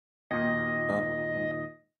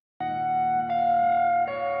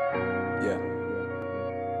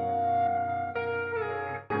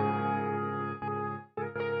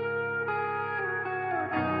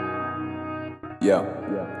Yeah,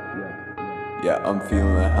 I'm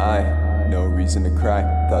feeling high, no reason to cry.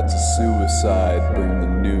 Thoughts of suicide, bring the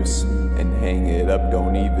noose and hang it up.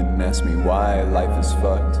 Don't even ask me why. Life is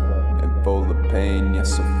fucked and full of pain,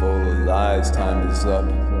 yes, so full of lies. Time is up,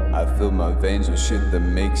 I fill my veins with shit that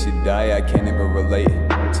makes you die. I can't even relate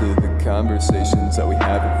to the conversations that we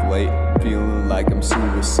have of late. Feeling like I'm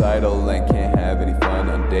suicidal and can't have any fun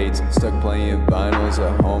on dates. Stuck playing vinyls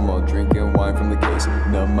at home while drinking wine from the case.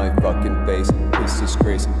 Numb my fucking face, this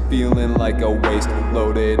disgrace. Feeling like a waste.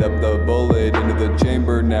 Loaded up the bullet into the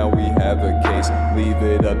chamber, now we have a case. Leave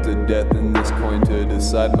it up to death and this coin to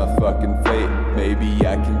decide my fucking fate. Maybe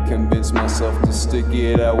I can convince myself to stick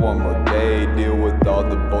it out one more day. Deal with all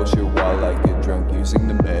the bullshit while I get drunk using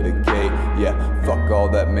the Medicaid. Yeah, fuck all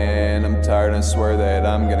that, man, I'm tired, I swear that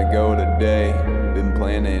I'm gonna go today. Been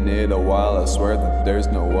planning it a while, I swear that there's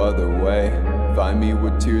no other way. Find me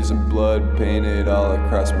with tears and blood painted all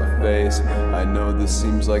across my face. I know this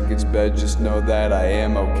seems like it's bad, just know that I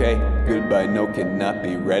am okay. Goodbye no cannot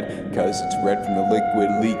be read, cause it's red from the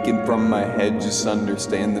liquid leaking from my head. Just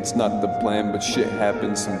understand that's not the plan, but shit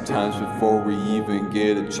happens sometimes before we even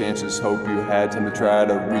get a chance. Just hope you had time to try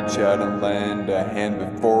to reach out and lend a hand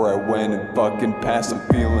before I went and fucking passed. I'm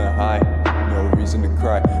feeling high, no reason to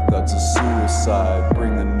cry. Thoughts of suicide,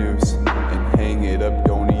 bring the noose and hang it up.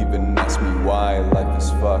 Don't even ask me why. Life is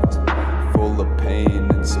fucked, full of pain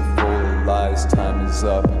and so full of lies. Time is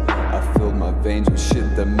up, I filled my veins with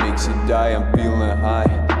shit that makes you die. I'm feeling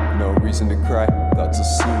high, no reason to cry. Thoughts of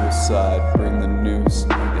suicide, bring the noose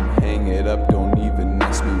and hang it up. Don't even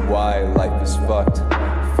ask me why. Life is fucked,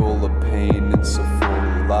 full of pain and so full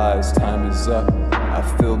of lies. Time is up,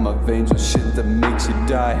 I filled my veins with shit that makes you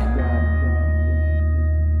die.